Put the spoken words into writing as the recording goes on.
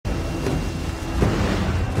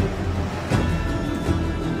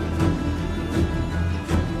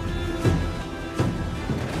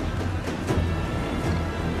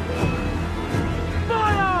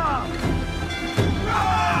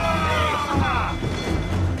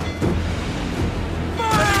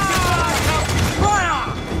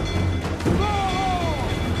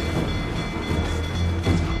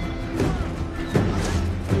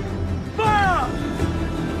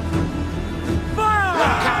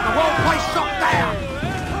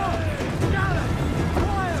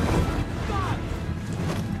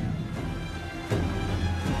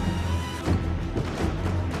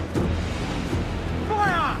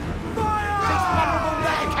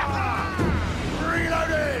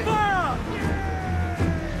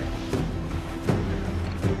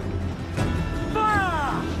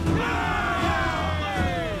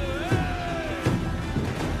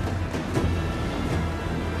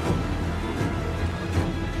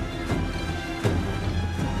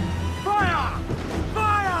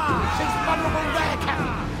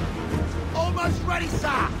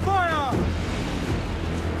Fire!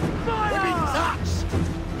 Fire!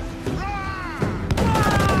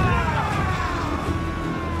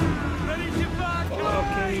 Ready to fire!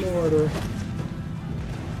 Fucking mortar.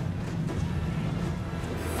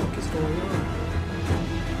 What the fuck is going on?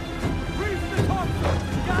 Reef the topsail!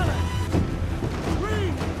 Gallant!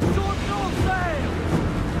 Reef! Short north sail!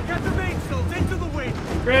 Get the mainsails into the wind!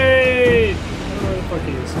 Great! I don't know where the fuck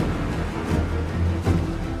he is.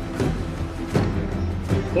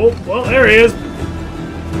 Oh, well, there he is.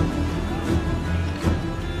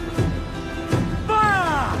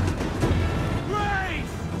 Fire!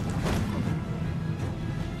 Race!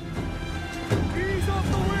 Ease off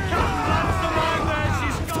the wind! That's the line there,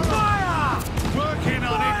 she's got fire! Working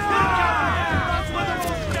on it! That's where the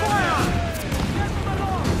most fire! Get them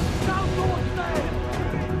along! Down north sail!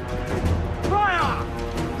 Fire!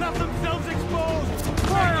 Let themselves exposed!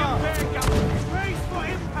 Fire! Back up! Race for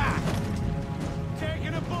impact!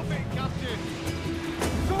 Taking a buffet, Captain!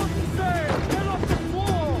 Short sail! Get off the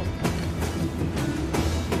wall!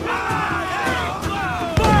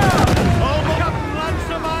 Oh, Captain, lands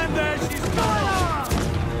the mine there. She's fire!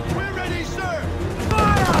 We're ready, sir.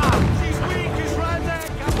 Fire! She's weak. She's right there,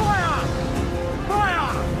 Captain. Fire!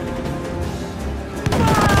 Fire!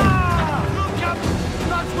 Fire! Look, Captain,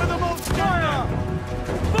 that's where the most fire!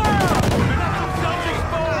 Fire! Let themselves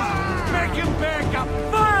exposed. Make him pay, Captain.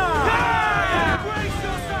 Fire! Yeah! Brace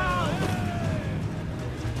yourself!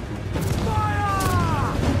 Fire!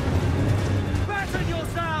 Fasten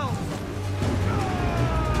yourselves!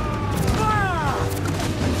 Fire!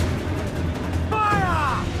 Fire!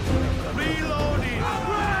 Reloading!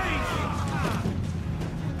 Race!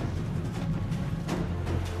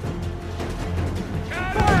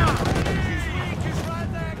 Fire! She's weak, she's right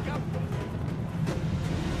there, Captain.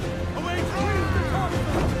 Away from the top!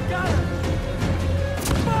 Got it!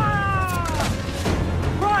 Fire!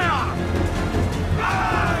 Fire!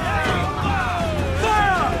 Fire!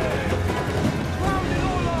 Fire! Round it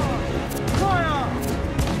all on! Fire!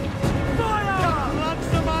 Fire! Lands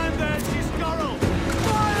the mine there, she's Coral!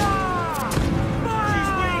 Fire! Fire! She's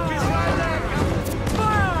weak, she's right there, Captain!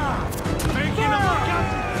 Fire! Making a look,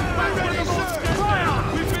 Captain! We're ready, sir! Fire!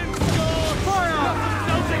 We've been scored! Fire!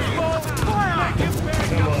 Themselves exposed! Fire! Make him pay,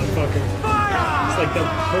 Come on, fucker. Fire! It's like the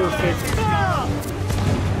perfect. Fire!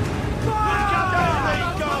 Fire! There they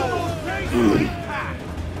go! Raise the impact!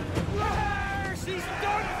 She's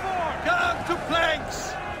done for! Get up to planks!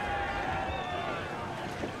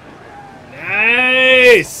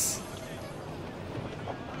 Nice!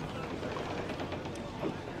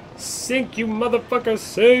 Sink, you motherfucker,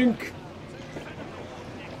 sink!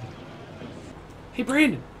 Hey,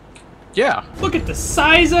 Brandon, Yeah. look at the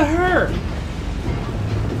size of her!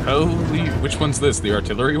 Holy, which one's this? The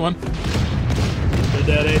artillery one? Did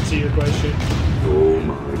that answer your question? Oh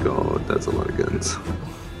my god, that's a lot of guns.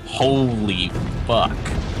 Holy fuck.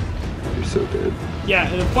 You're so dead. Yeah,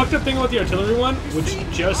 and the fucked up thing about the artillery one, which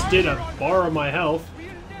just did a bar of my health,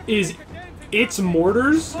 is its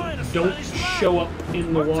mortars don't show up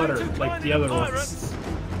in the water like the other ones.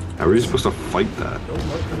 How are you supposed to fight that? No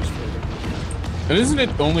markers for them. And isn't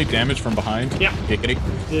it only damage from behind? Yeah. Hickety.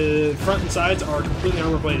 The front and sides are completely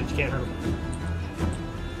armor plated, you can't hurt them.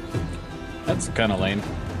 That's kind of lame.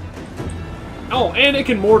 Oh, and it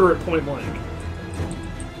can mortar at point blank.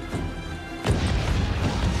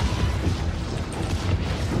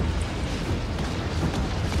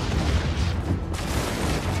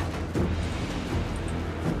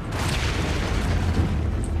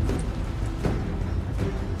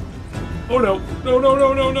 Oh no! No, no,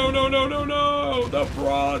 no, no, no, no, no, no, no! The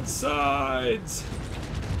broadsides!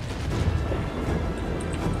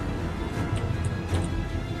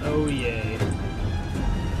 Oh yay.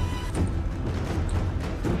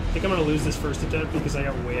 I think I'm gonna lose this first attempt because I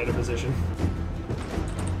got way out of position.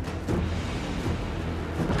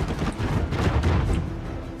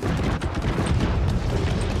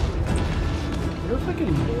 I wonder if I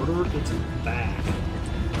can mortar its back.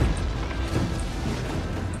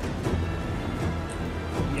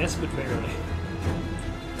 Yes, but barely.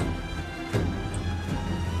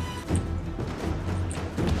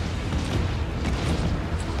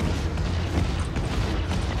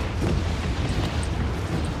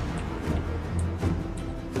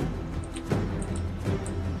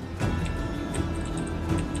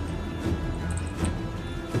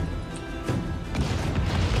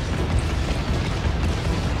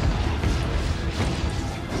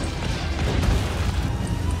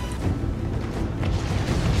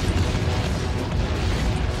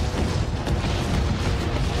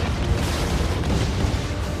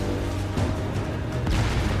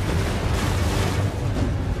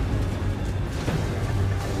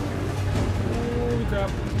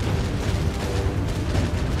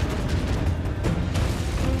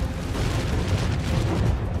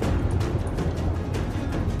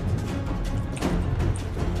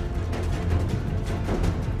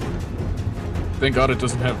 Thank God it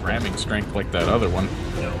doesn't have ramming strength like that other one.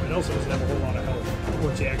 No, it also doesn't have a whole lot of health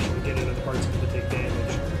once you actually get into the parts of it to take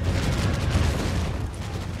damage.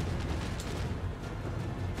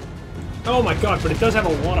 Oh my god, but it does have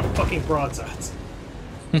a lot of fucking broadsides.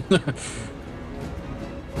 Ooh,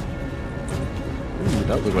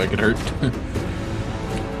 that looked like it hurt.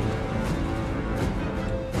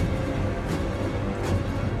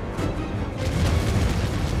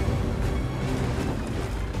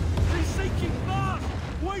 He's sinking fast!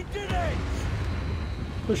 We did it!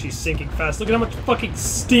 Of course she's sinking fast. Look at how much fucking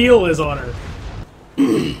steel is on her.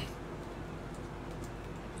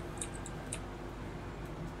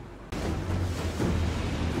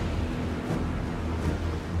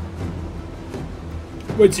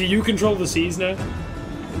 Wait, so you control the seas now?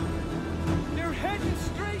 They're heading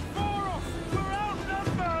straight for us! We're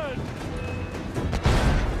outnumbered!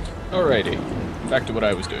 Alrighty, back to what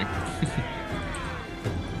I was doing.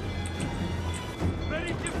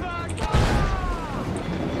 Ready to back!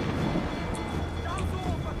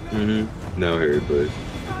 Mm-hmm. Now Harry plays.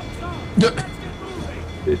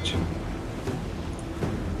 Bitch.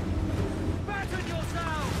 Batten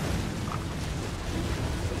yourself!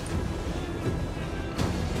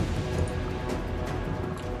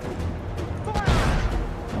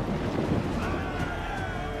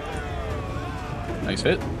 Nice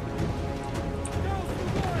hit.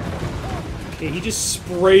 Okay, he just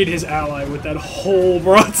sprayed his ally with that whole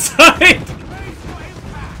broadside.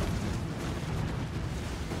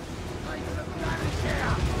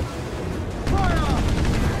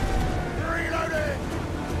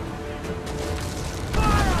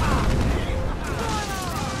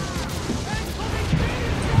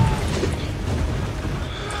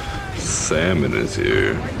 Salmon is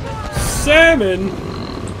here. Salmon?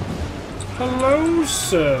 Hello,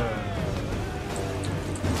 sir.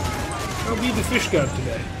 I'll be the fish god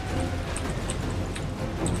today.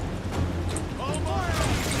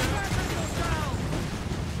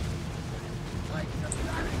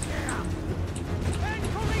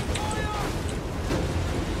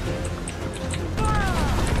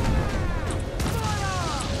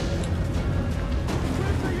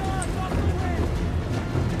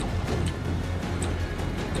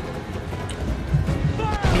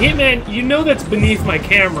 Hitman, you know that's beneath my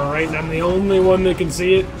camera, right? And I'm the only one that can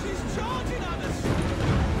see it.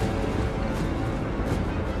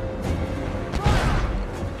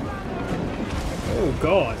 Oh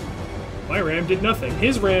god. My ram did nothing.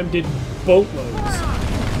 His ram did boatloads.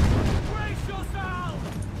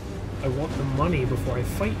 I want the money before I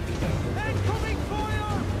fight you.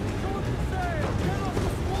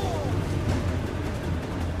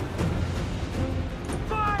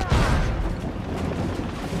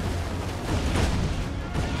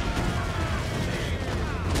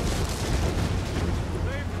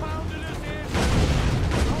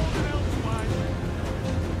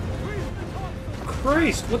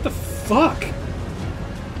 Christ, what the fuck?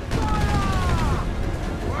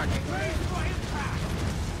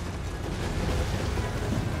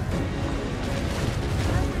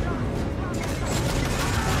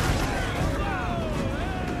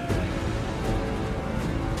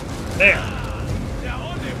 There.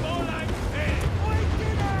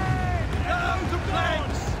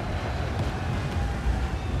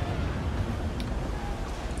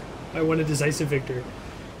 I won a decisive victory.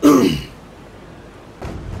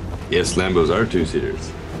 Yes, Lambos are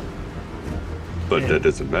two-seaters. But Yeah. that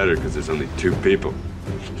doesn't matter because there's only two people.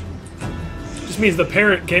 Just means the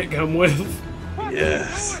parent can't come with.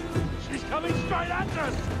 Yes. She's coming straight at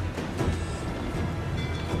us!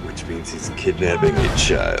 Which means he's kidnapping a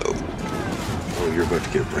child. Oh, you're about to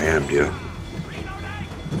get rammed, yo.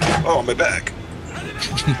 Oh, my back.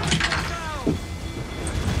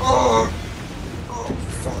 Oh. Oh,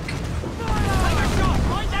 fuck.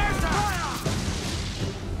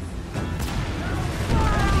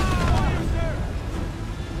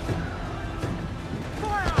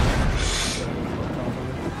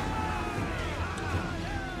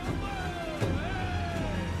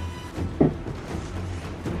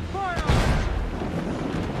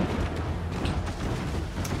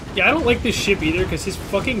 Yeah, I don't like this ship either because his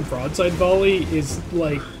fucking broadside volley is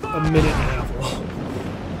like a minute and a half long.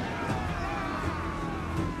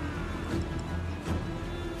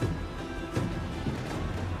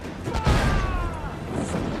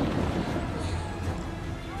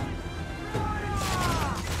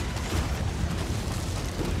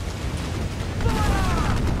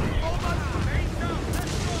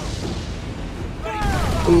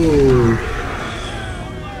 Ooh.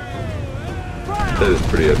 That is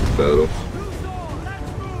pretty epic battle.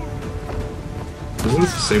 Isn't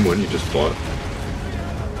this the same one you just fought?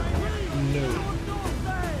 No.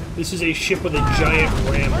 This is a ship with a giant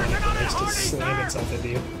ram on it that likes to slam itself into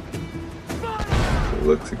you. It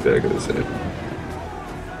looks exactly the same.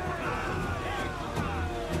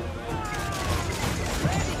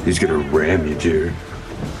 He's gonna ram you, Jared.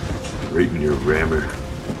 Right in your rammer.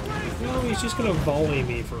 No, he's just gonna volley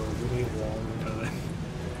me for a really long time.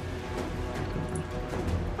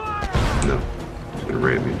 No, he's gonna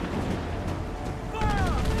ram you.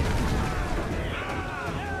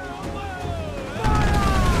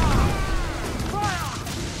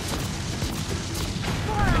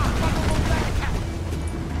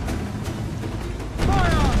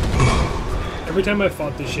 Every time I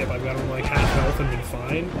fought this ship, I've got him like half health and been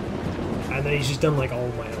fine. And then he's just done like all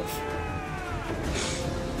of my health.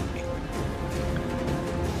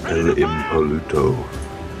 El Impoluto.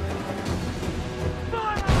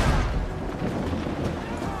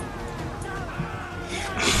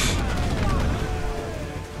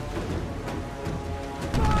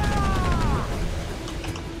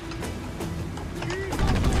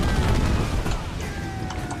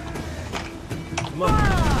 Come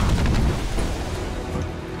on.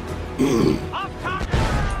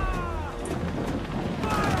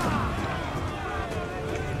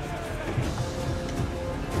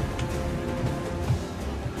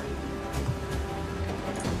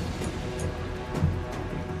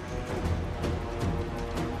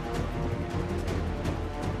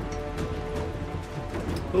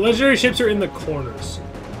 The legendary ships are in the corners.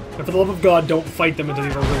 And for the love of God, don't fight them until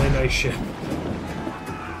you have a really nice ship.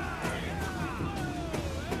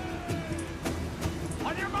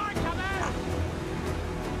 On your mark, command!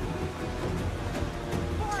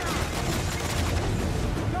 Fire!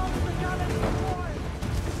 Comes the gun and deploy!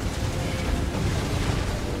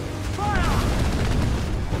 Fire!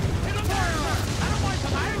 In the fire! I don't want to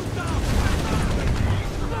move down!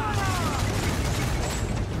 Fire!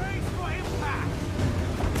 Brace for impact!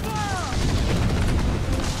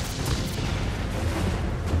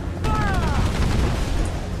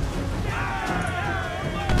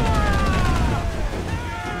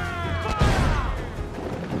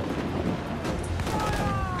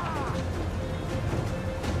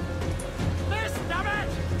 This, damn it!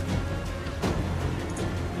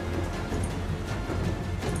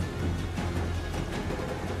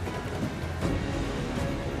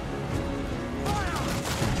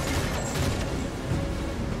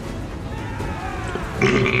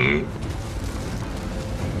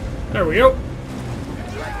 There we go.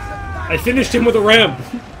 I finished him with a ram.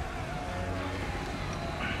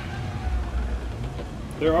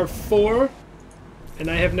 There are 4, and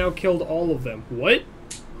I have now killed all of them. What?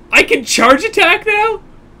 I can charge attack now?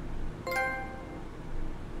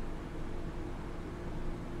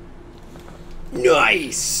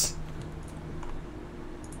 Nice!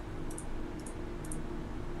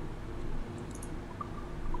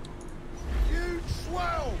 Huge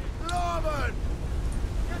swell! Larboard!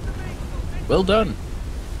 Well done.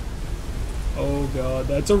 Oh god,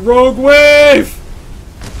 that's a rogue wave!